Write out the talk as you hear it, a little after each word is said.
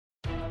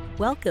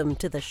Welcome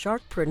to the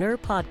Sharkpreneur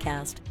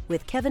Podcast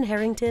with Kevin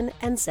Harrington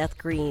and Seth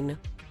Green.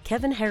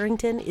 Kevin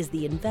Harrington is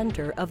the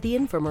inventor of the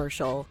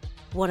infomercial,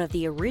 one of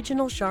the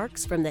original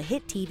sharks from the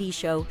hit TV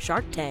show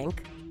Shark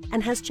Tank,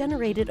 and has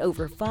generated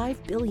over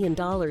 $5 billion in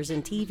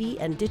TV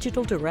and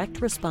digital direct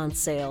response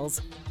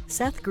sales.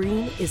 Seth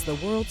Green is the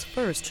world's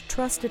first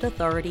trusted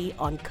authority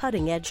on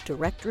cutting-edge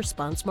direct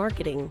response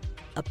marketing,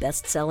 a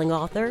best-selling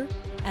author,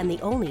 and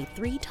the only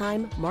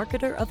 3-time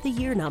Marketer of the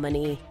Year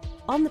nominee.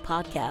 On the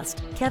podcast,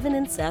 Kevin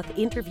and Seth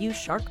interview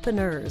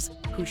sharkpreneurs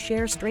who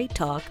share straight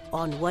talk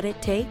on what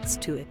it takes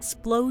to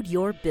explode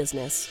your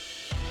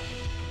business.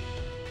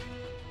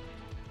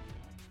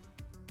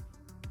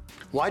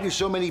 Why do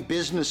so many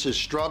businesses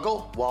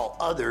struggle while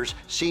others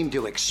seem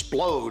to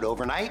explode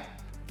overnight?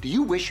 Do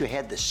you wish you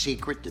had the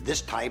secret to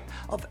this type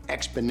of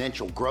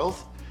exponential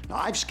growth? Now,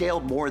 I've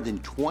scaled more than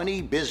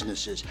 20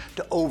 businesses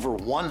to over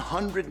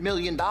 $100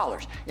 million,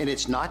 and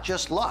it's not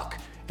just luck.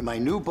 In my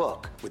new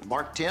book with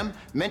Mark Timm,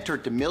 Mentor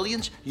to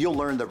Millions, you'll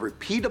learn the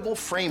repeatable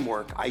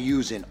framework I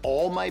use in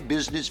all my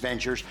business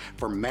ventures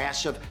for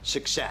massive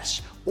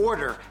success.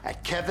 Order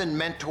at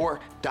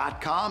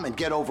kevinmentor.com and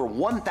get over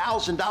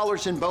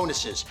 $1,000 in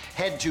bonuses.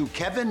 Head to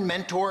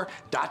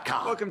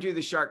kevinmentor.com. Welcome to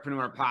the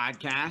Sharkpreneur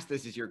Podcast.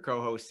 This is your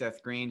co-host,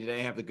 Seth Green. Today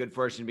I have the good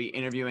fortune to be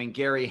interviewing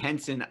Gary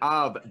Henson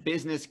of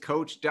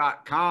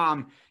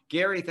businesscoach.com.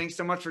 Gary, thanks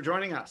so much for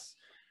joining us.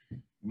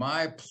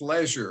 My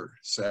pleasure,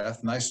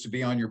 Seth. Nice to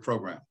be on your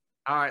program.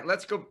 All right,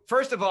 let's go.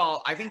 First of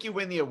all, I think you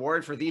win the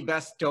award for the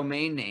best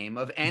domain name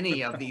of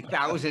any of the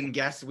 1,000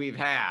 guests we've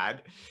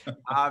had.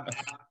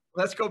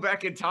 Let's go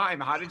back in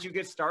time. How did you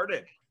get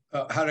started?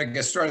 How did I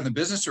get started in the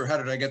business, or how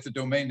did I get the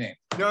domain name?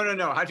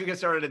 No. How'd you get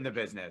started in the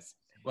business?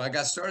 Well, I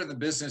got started in the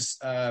business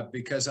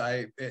because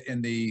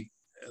in the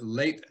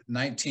late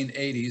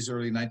 1980s,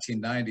 early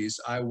 1990s,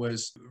 I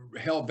was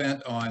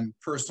hell-bent on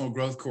personal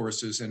growth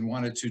courses and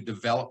wanted to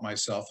develop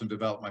myself and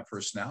develop my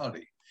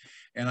personality.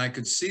 And I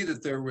could see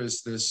that there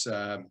was this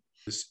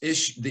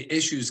issue, the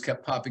issues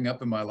kept popping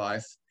up in my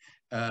life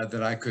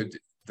that I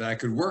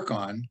could work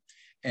on.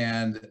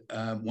 And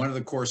one of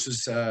the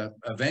courses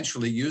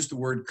eventually used the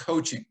word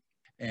coaching,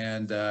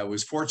 and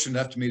was fortunate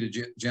enough to meet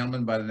a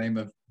gentleman by the name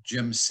of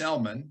Jim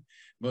Selman.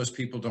 Most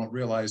people don't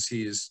realize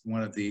he is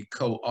one of the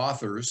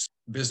co-authors,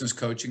 Business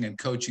Coaching and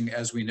Coaching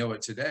as We Know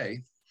It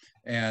Today.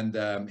 And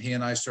he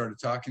and I started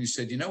talking. He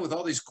said, you know, with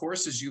all these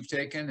courses you've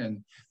taken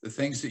and the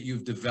things that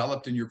you've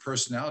developed in your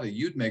personality,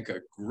 you'd make a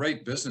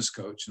great business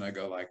coach. And I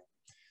go like,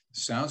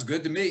 sounds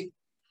good to me.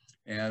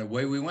 And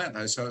away we went.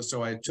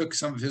 So I took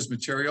some of his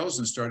materials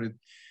and started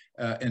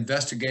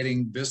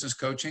investigating business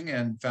coaching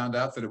and found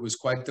out that it was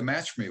quite the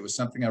match for me. It was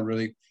something I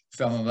really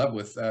fell in love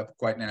with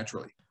quite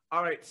naturally.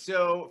 All right.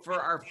 So for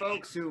our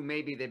folks who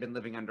maybe they've been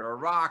living under a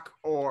rock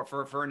or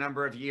for a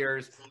number of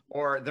years,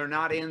 or they're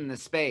not in the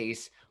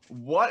space,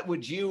 what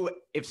would you,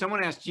 if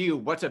someone asked you,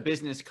 what's a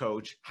business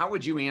coach, how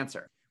would you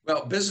answer?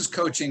 Well, business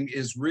coaching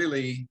is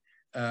really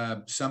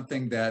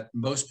something that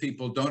most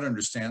people don't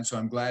understand. So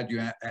I'm glad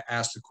you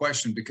asked the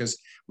question, because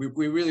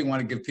we really want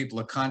to give people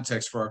a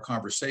context for our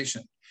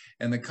conversation.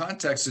 And the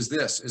context is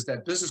this, is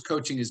that business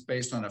coaching is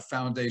based on a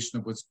foundation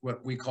of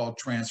what we call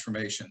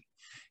transformation.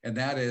 And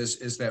that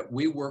is that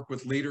we work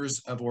with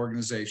leaders of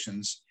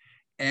organizations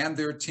and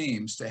their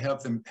teams to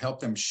help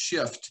them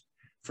shift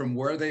from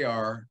where they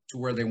are to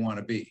where they want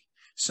to be.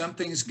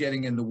 Something's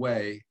getting in the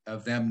way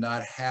of them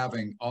not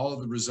having all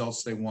of the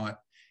results they want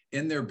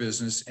in their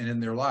business and in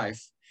their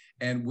life.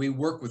 And we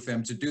work with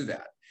them to do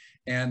that.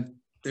 And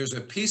there's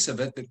a piece of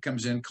it that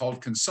comes in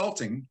called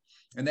consulting.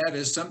 And that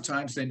is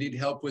sometimes they need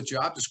help with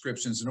job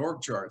descriptions and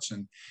org charts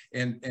and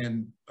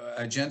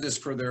agendas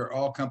for their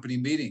all company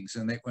meetings.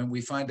 And when we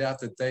find out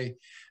that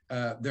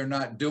they're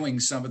not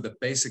doing some of the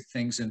basic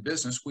things in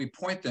business, we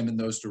point them in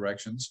those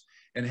directions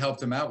and help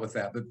them out with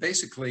that. But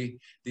basically,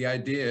 the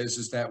idea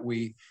is that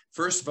we,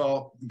 first of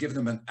all, give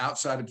them an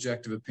outside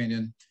objective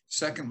opinion.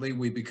 Secondly,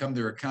 we become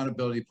their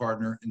accountability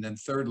partner. And then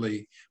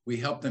thirdly, we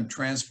help them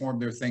transform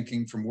their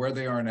thinking from where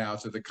they are now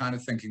to the kind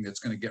of thinking that's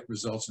going to get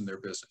results in their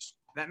business.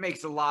 That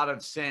makes a lot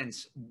of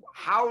sense.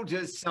 How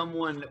does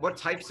what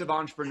types of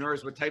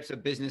entrepreneurs, what types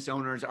of business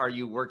owners are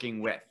you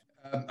working with?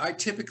 I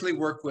typically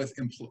work with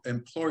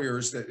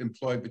employers that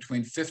employ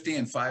between 50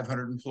 and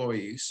 500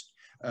 employees.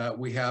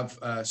 We have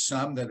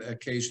some that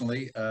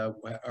occasionally are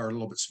a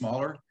little bit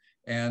smaller,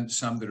 and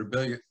some that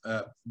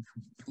are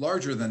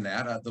larger than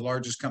that. The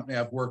largest company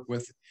I've worked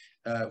with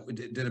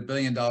did $1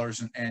 billion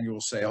in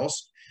annual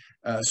sales.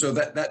 So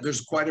that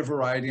there's quite a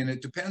variety, and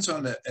it depends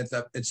on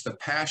it's the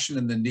passion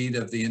and the need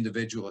of the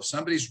individual. If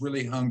somebody's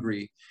really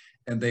hungry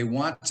and they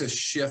want to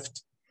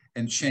shift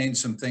and change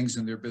some things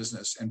in their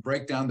business and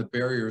break down the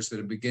barriers that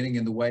are beginning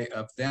in the way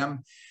of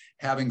them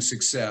having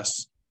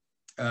success,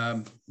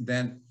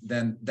 then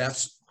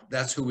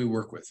that's who we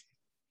work with.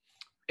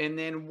 And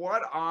then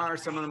what are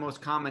some of the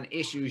most common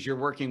issues you're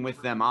working with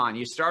them on?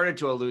 You started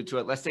to allude to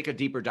it. Let's take a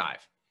deeper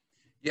dive.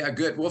 Yeah,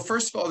 good. Well,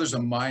 first of all, there's a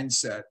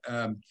mindset.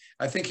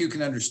 I think you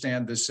can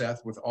understand this,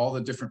 Seth, with all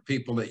the different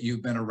people that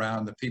you've been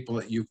around, the people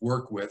that you've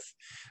worked with.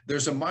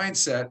 There's a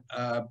mindset,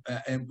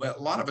 and a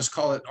lot of us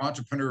call it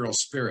entrepreneurial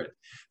spirit.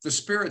 The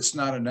spirit's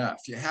not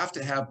enough. You have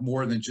to have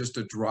more than just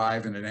a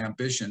drive and an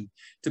ambition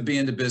to be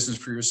in the business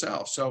for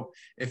yourself. So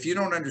if you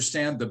don't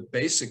understand the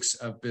basics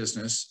of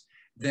business,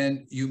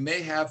 then you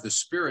may have the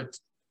spirit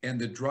and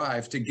the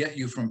drive to get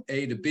you from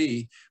A to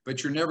B,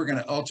 but you're never going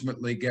to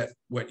ultimately get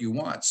what you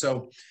want.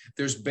 So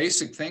there's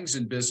basic things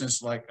in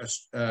business like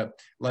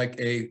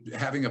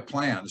having a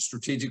plan, a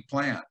strategic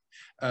plan,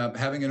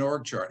 having an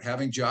org chart,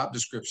 having job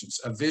descriptions,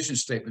 a vision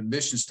statement,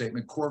 mission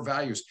statement, core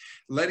values,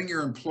 letting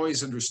your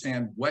employees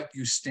understand what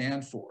you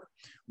stand for,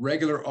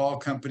 regular all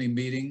company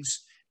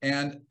meetings,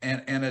 and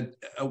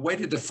a way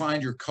to define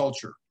your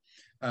culture.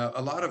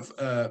 A lot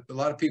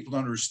of people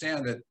don't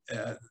understand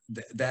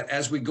that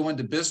as we go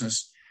into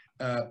business,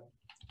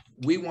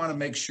 we want to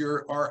make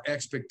sure our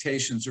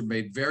expectations are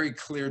made very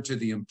clear to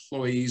the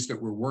employees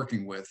that we're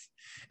working with.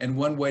 And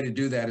one way to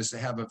do that is to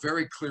have a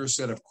very clear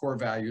set of core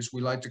values.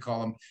 We like to call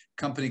them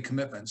company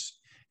commitments.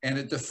 And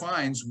it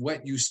defines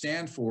what you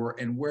stand for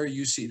and where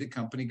you see the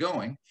company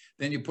going.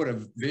 Then you put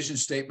a vision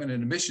statement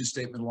and a mission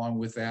statement along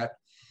with that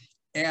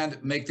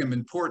and make them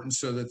important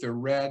so that they're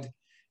read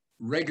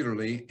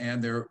regularly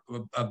and they're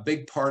a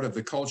big part of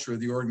the culture of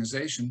the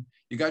organization.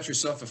 You got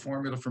yourself a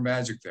formula for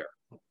magic there.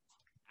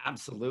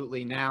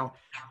 Absolutely. Now,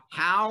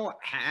 how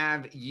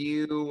have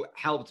you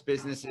helped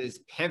businesses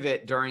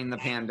pivot during the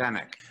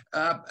pandemic?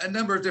 A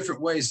number of different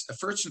ways.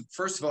 First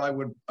of all,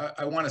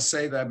 I want to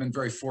say that I've been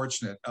very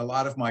fortunate. A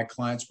lot of my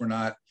clients were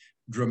not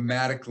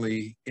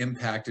dramatically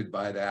impacted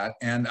by that,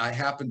 and I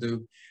happened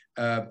to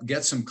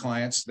get some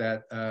clients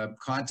that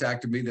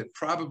contacted me that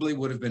probably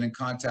would have been in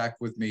contact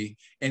with me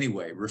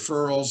anyway.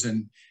 Referrals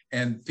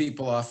and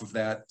people off of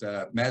that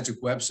magic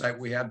website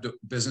we have,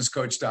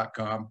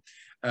 businesscoach.com.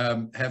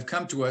 Have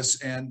come to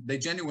us, and they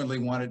genuinely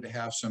wanted to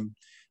have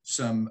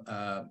some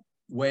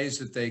ways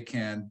that they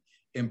can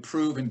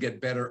improve and get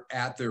better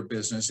at their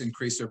business,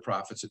 increase their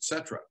profits,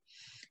 etc.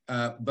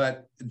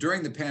 But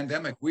during the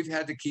pandemic, we've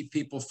had to keep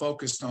people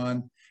focused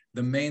on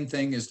the main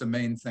thing is the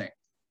main thing.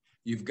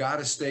 You've got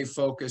to stay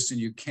focused,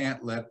 and you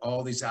can't let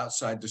all these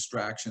outside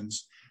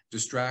distractions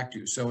distract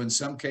you. So in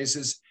some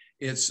cases,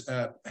 it's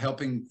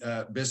helping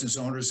business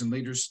owners and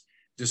leaders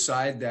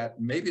decide that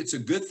maybe it's a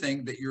good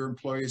thing that your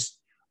employees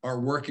are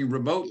working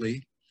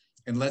remotely,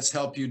 and let's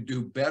help you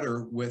do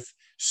better with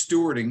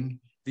stewarding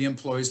the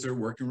employees that are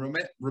working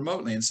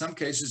remotely. In some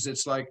cases,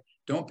 it's like,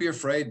 don't be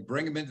afraid,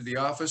 bring them into the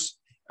office.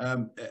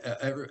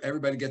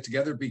 Everybody get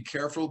together, be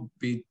careful,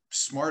 be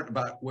smart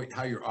about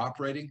how you're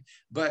operating,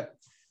 but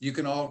you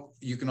can all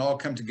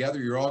come together.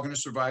 You're all going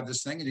to survive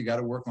this thing, and you got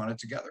to work on it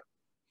together.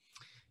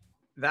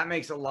 That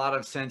makes a lot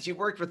of sense. You've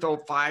worked with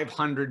over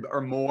 500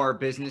 or more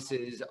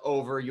businesses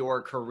over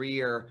your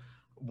career.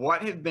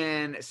 What have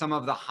been some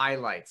of the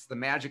highlights, the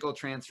magical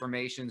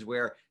transformations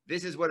where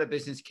this is what a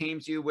business came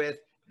to you with,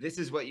 this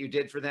is what you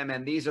did for them,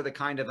 and these are the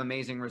kind of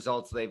amazing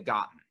results they've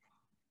gotten?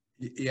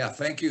 Yeah,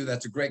 thank you.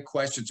 That's a great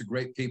question.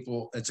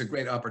 It's a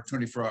great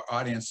opportunity for our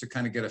audience to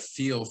kind of get a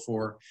feel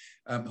for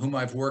whom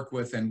I've worked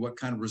with and what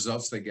kind of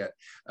results they get.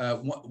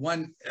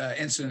 One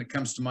incident that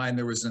comes to mind,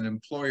 there was an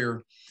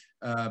employer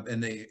in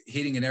the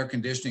heating and air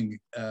conditioning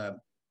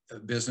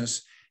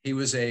business. He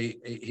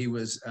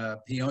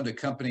owned a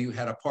company,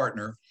 had a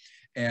partner,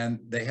 and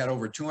they had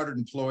over 200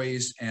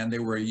 employees, and they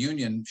were a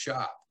union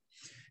shop.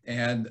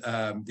 And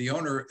the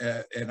owner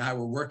and I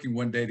were working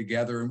one day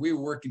together, and we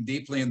were working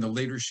deeply in the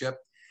leadership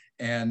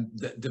and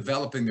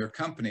developing their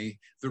company.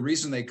 The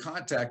reason they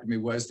contacted me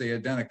was they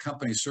had done a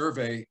company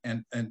survey,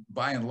 and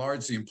by and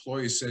large, the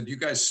employees said, "You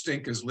guys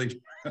stink as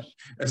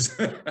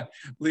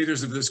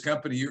leaders of this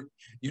company.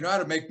 You know how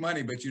to make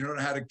money, but you don't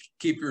know how to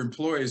keep your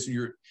employees, and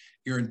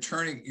you're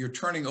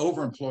turning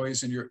over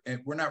employees, and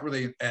we're not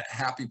really a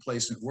happy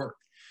place at work."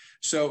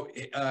 So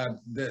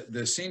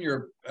the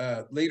senior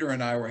leader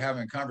and I were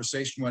having a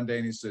conversation one day,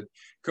 and he said,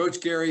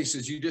 "Coach Gary," he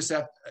says, "you just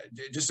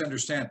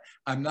understand,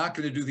 I'm not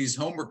going to do these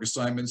homework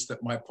assignments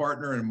that my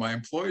partner and my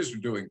employees are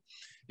doing."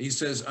 He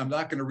says, "I'm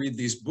not going to read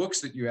these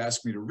books that you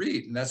asked me to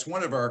read." And that's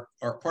one of our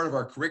part of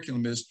our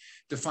curriculum, is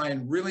to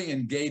find really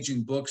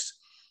engaging books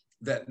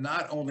that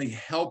not only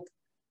help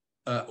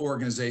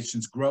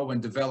organizations grow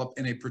and develop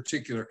in a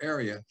particular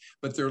area,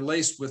 but they're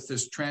laced with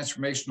this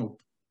transformational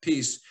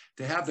piece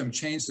to have them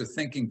change the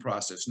thinking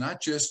process,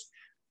 not just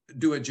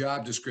do a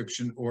job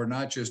description or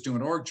not just do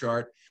an org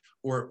chart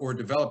or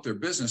develop their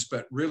business,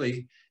 but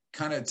really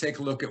kind of take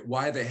a look at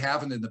why they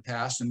haven't in the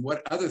past and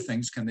what other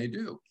things can they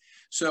do.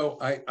 So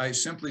I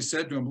simply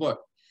said to him,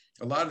 "Look,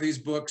 a lot of these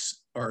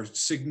books are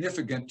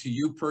significant to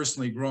you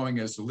personally growing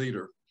as a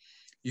leader.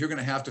 You're going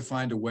to have to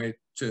find a way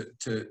to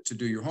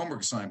do your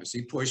homework assignments."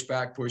 He pushed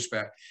back.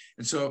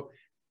 And so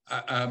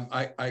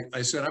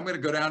I said, "I'm going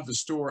to go down to the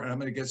store, and I'm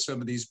going to get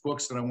some of these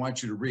books that I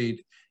want you to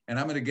read, and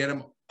I'm going to get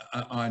them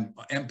on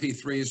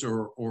MP3s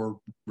or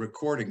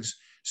recordings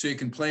so you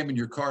can play them in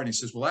your car." And he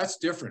says, "Well, that's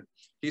different."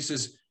 He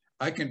says,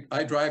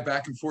 I drive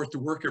back and forth to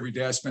work every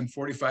day. I spend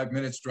 45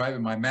 minutes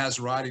driving my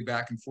Maserati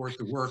back and forth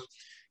to work.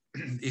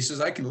 He says,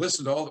 I can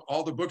listen to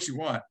all the books you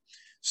want.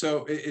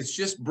 So it's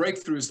just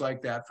breakthroughs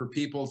like that for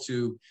people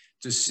to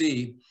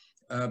see.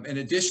 In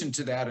addition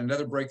to that,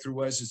 another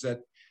breakthrough is that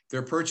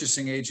their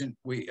purchasing agent,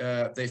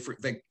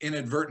 they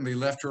inadvertently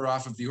left her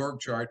off of the org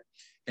chart,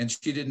 and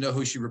she didn't know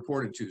who she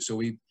reported to. So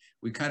we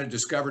kind of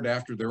discovered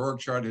after their org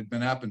chart had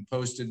been up and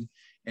posted,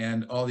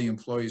 and all the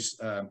employees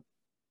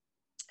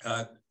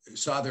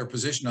saw their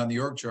position on the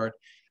org chart,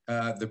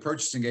 the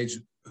purchasing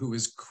agent, who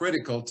is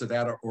critical to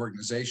that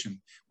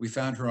organization, we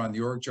found her on the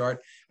org chart.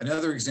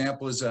 Another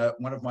example is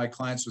one of my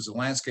clients was a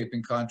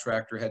landscaping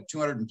contractor, had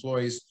 200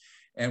 employees.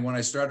 And when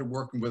I started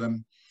working with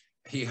him,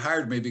 he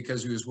hired me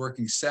because he was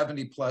working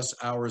 70 plus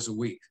hours a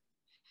week.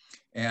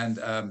 And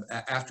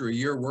after a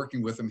year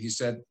working with him,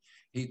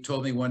 he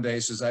told me one day, he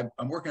says,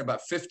 I'm working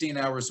about 15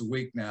 hours a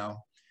week now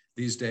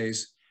these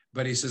days.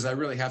 But he says, I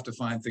really have to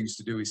find things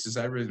to do. He says,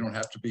 I really don't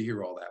have to be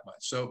here all that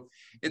much. So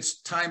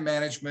it's time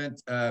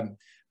management,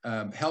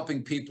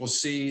 helping people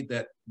see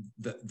that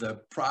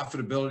the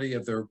profitability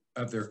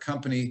of their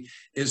company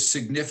is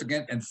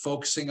significant and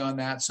focusing on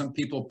that. Some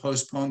people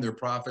postpone their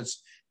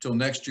profits till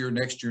next year.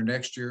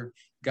 You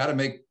got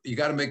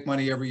to make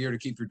money every year to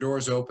keep your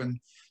doors open.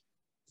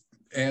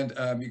 And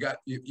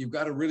you've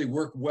got to really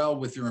work well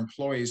with your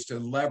employees to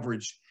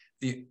leverage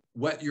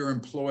what your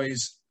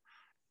employees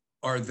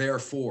are there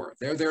for.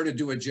 They're there to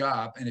do a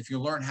job. And if you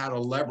learn how to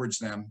leverage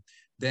them,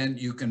 then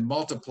you can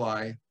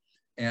multiply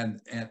and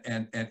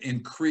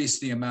increase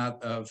the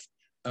amount of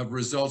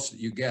results that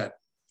you get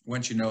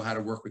once you know how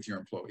to work with your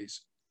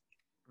employees.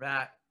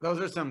 Those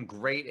are some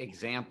great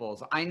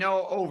examples. I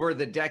know over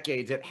the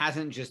decades, it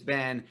hasn't just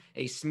been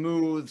a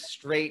smooth,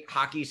 straight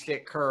hockey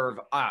stick curve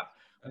up.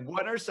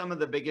 What are some of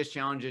the biggest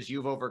challenges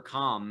you've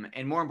overcome?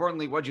 And more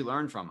importantly, what'd you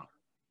learn from them?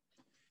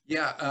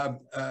 Yeah.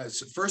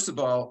 So first of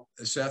all,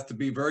 Seth, to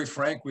be very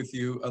frank with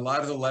you, a lot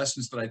of the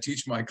lessons that I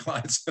teach my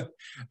clients,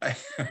 I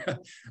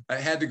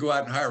had to go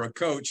out and hire a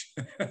coach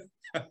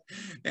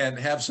and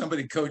have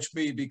somebody coach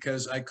me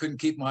because I couldn't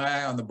keep my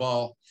eye on the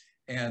ball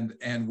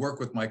and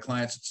work with my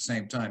clients at the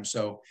same time.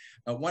 So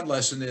one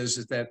lesson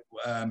is that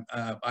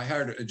I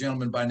hired a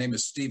gentleman by the name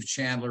of Steve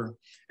Chandler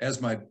as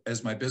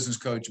my business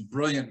coach.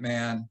 Brilliant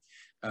man.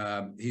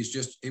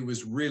 He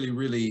was really,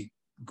 really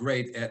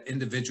great at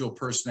individual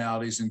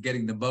personalities and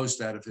getting the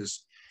most out of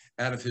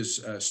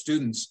his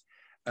students.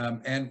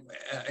 And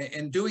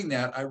in doing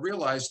that, I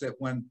realized that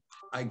when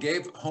I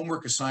gave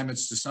homework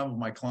assignments to some of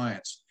my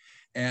clients,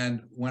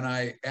 and when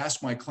I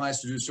asked my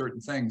clients to do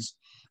certain things,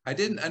 I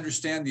didn't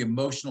understand the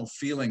emotional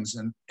feelings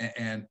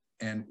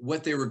and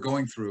what they were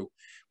going through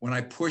when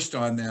I pushed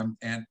on them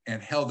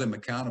and held them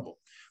accountable.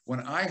 When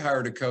I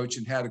hired a coach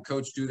and had a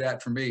coach do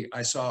that for me,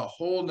 I saw a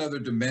whole nother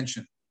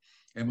dimension,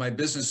 and my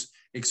business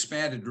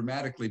expanded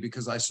dramatically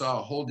because I saw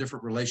a whole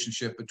different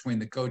relationship between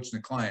the coach and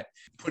the client,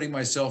 putting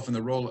myself in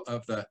the role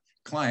of the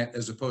client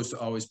as opposed to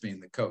always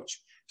being the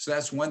coach. So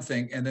that's one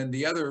thing. And then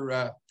the other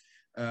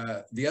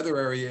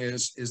area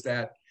is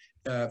that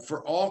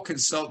for all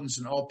consultants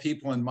and all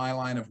people in my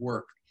line of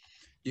work,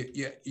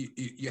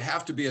 you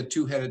have to be a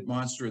two-headed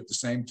monster at the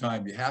same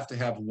time. You have to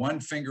have one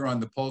finger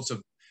on the pulse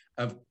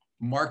of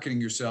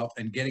marketing yourself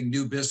and getting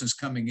new business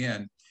coming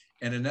in,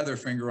 and another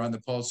finger on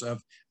the pulse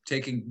of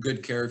taking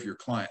good care of your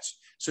clients.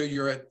 So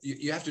you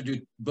have to do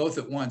both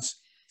at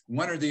once.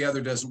 One or the other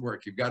doesn't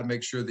work. You've got to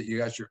make sure that you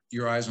got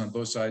your eyes on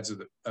both sides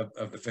of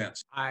the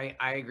fence. I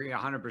agree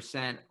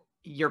 100%.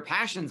 Your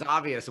passion's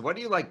obvious. What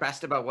do you like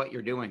best about what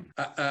you're doing?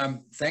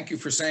 Thank you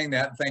for saying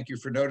that. Thank you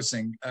for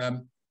noticing.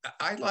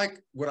 I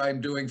like what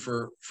I'm doing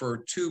for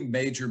two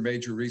major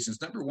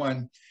reasons. Number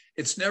one,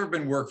 it's never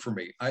been work for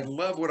me. I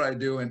love what I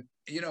do. And,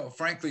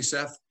 frankly,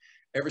 Seth,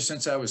 ever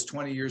since I was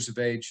 20 years of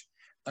age,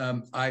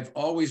 I've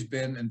always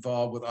been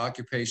involved with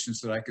occupations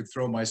that I could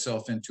throw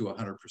myself into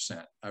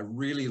 100%. I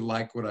really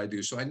like what I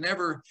do. So I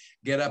never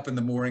get up in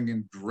the morning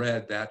and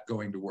dread that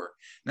going to work.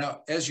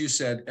 Now, as you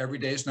said, every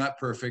day is not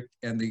perfect,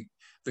 and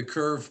the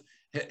curve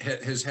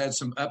has had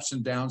some ups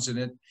and downs in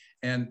it.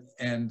 And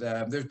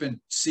there's been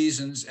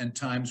seasons and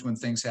times when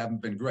things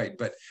haven't been great.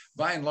 But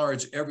by and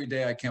large, every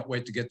day I can't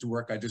wait to get to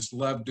work. I just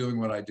love doing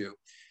what I do.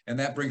 And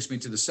that brings me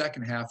to the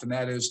second half, and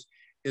that is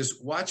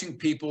watching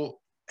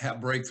people have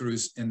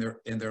breakthroughs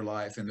in their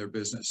life, in their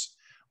business.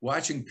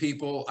 Watching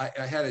people,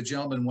 I had a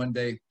gentleman one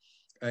day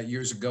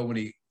years ago when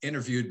he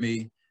interviewed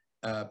me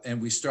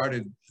and we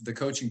started the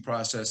coaching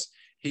process.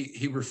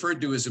 He referred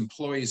to his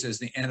employees as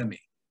the enemy.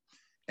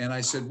 And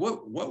I said,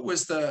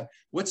 what's the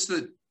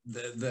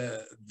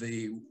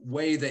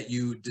way that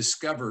you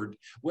discovered,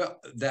 well,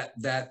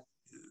 that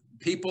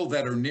people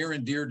that are near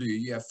and dear to you,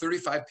 you have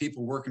 35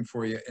 people working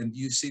for you and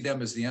you see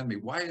them as the enemy.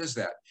 Why is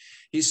that?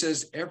 He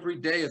says, every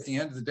day at the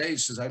end of the day, he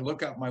says, I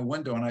look out my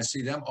window and I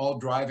see them all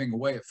driving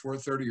away at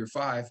 4:30 or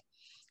 5.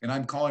 And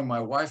I'm calling my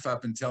wife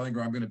up and telling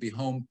her I'm going to be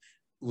home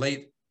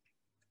late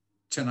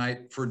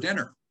tonight for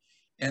dinner.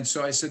 And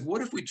so I said,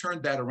 what if we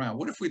turned that around?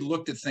 What if we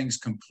looked at things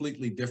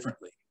completely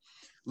differently?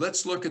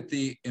 Let's look at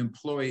the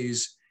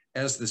employees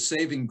as the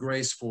saving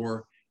grace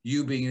for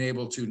you being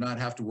able to not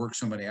have to work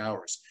so many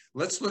hours.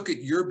 Let's look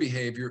at your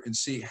behavior and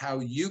see how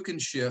you can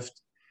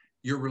shift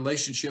your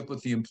relationship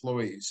with the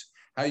employees,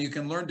 how you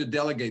can learn to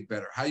delegate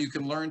better, how you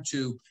can learn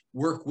to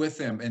work with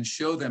them and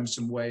show them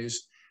some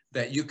ways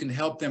that you can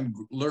help them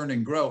learn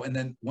and grow. And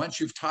then once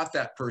you've taught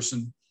that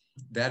person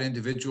that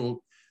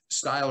individual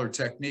style or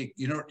technique,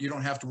 you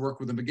don't have to work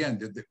with them again.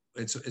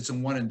 It's a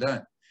one and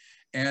done.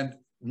 And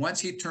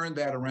once he turned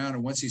that around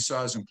and once he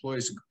saw his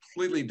employees in a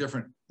completely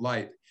different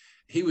light,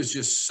 he was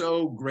just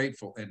so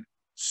grateful and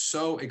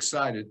so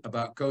excited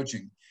about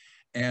coaching.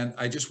 And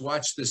I just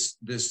watched this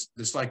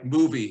like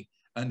movie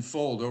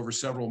unfold over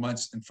several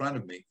months in front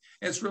of me.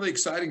 And it's really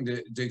exciting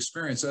to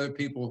experience other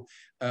people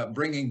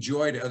bringing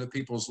joy to other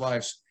people's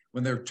lives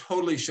when they're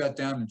totally shut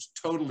down and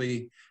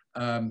totally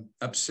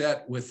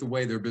upset with the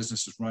way their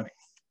business is running.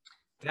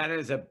 That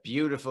is a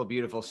beautiful,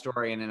 beautiful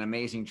story and an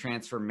amazing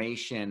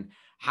transformation.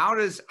 How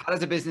does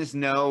a business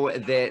know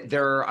that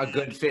they're a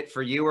good fit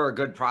for you or a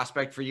good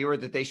prospect for you, or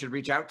that they should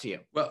reach out to you?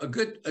 Well, a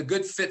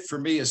good fit for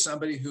me is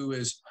somebody who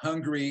is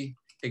hungry,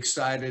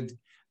 excited,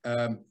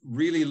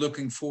 really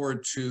looking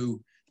forward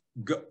to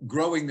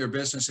growing their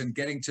business and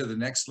getting to the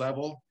next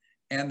level.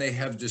 And they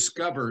have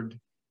discovered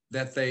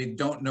that they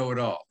don't know it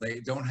all.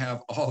 They don't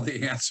have all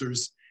the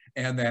answers,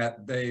 and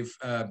that they've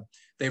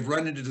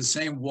run into the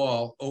same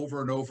wall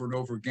over and over and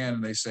over again.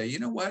 And they say, you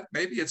know what,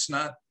 maybe it's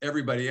not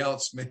everybody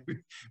else.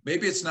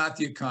 Maybe it's not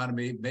the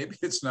economy. Maybe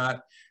it's not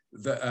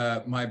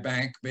my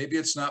bank. Maybe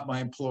it's not my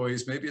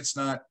employees. Maybe it's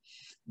not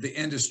the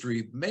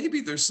industry.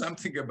 Maybe there's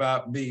something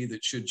about me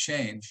that should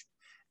change.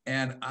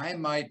 And I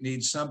might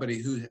need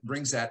somebody who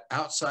brings that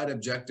outside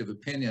objective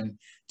opinion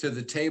to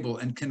the table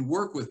and can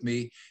work with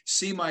me,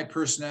 see my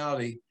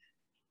personality,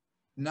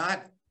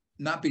 not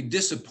be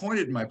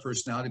disappointed in my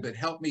personality, but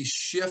help me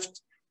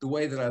shift the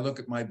way that I look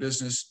at my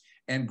business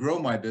and grow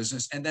my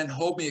business, and then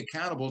hold me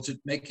accountable to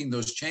making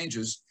those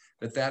changes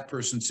that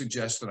person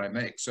suggests that I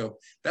make. So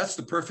that's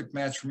the perfect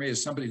match for me,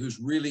 is somebody who's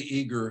really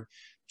eager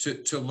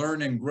to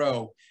learn and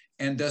grow,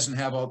 and doesn't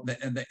have all,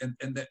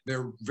 and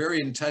they're very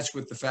in touch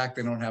with the fact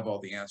they don't have all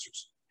the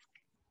answers.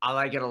 I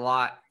like it a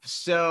lot.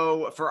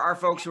 So for our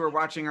folks who are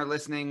watching or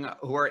listening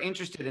who are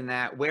interested in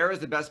that, where is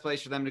the best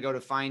place for them to go to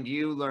find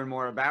you, learn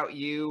more about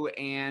you,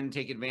 and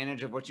take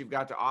advantage of what you've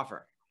got to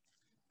offer?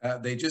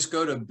 They just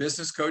go to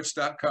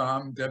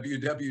businesscoach.com,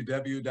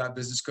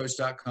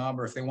 www.businesscoach.com,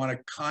 or if they want to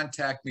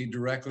contact me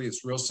directly,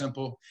 it's real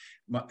simple.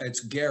 It's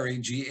Gary,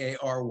 Gary,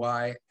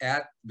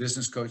 at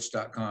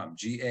businesscoach.com,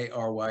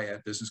 Gary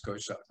at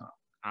businesscoach.com.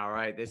 All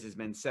right. This has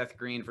been Seth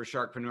Green for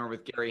Sharkpreneur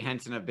with Gary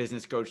Henson of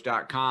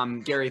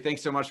businesscoach.com. Gary,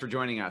 thanks so much for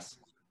joining us.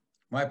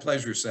 My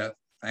pleasure, Seth.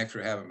 Thanks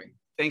for having me.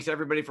 Thanks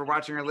everybody for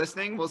watching or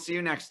listening. We'll see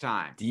you next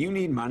time. Do you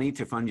need money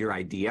to fund your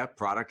idea,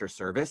 product, or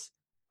service?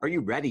 Are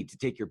you ready to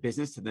take your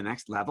business to the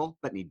next level,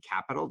 but need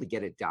capital to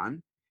get it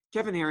done?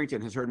 Kevin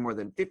Harrington has heard more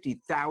than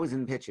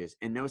 50,000 pitches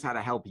and knows how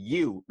to help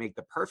you make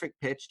the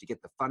perfect pitch to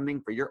get the funding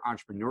for your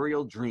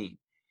entrepreneurial dream.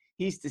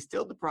 He's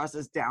distilled the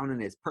process down in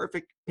his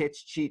perfect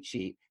pitch cheat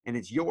sheet, and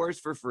it's yours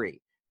for free.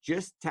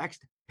 Just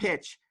text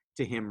PITCH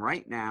to him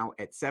right now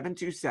at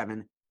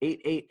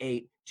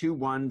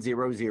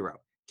 727-888-2100.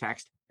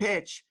 Text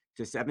PITCH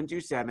to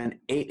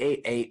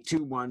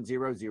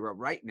 727-888-2100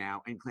 right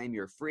now and claim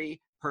your free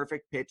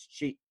perfect pitch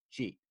cheat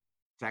sheet.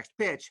 Text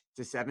PITCH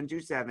to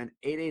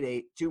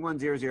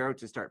 727-888-2100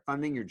 to start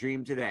funding your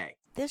dream today.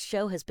 This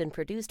show has been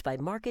produced by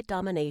Market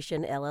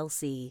Domination,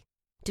 LLC.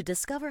 To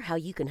discover how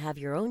you can have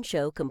your own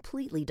show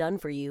completely done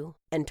for you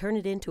and turn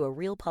it into a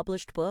real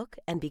published book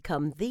and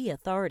become the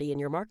authority in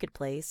your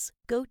marketplace,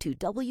 go to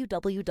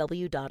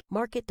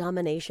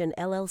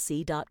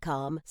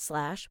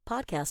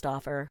www.marketdominationllc.com/podcast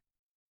offer.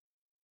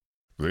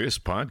 This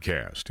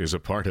podcast is a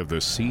part of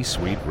the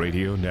C-Suite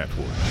Radio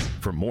Network.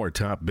 For more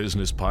top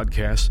business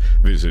podcasts,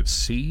 visit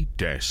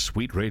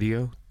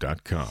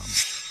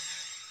c-suiteradio.com.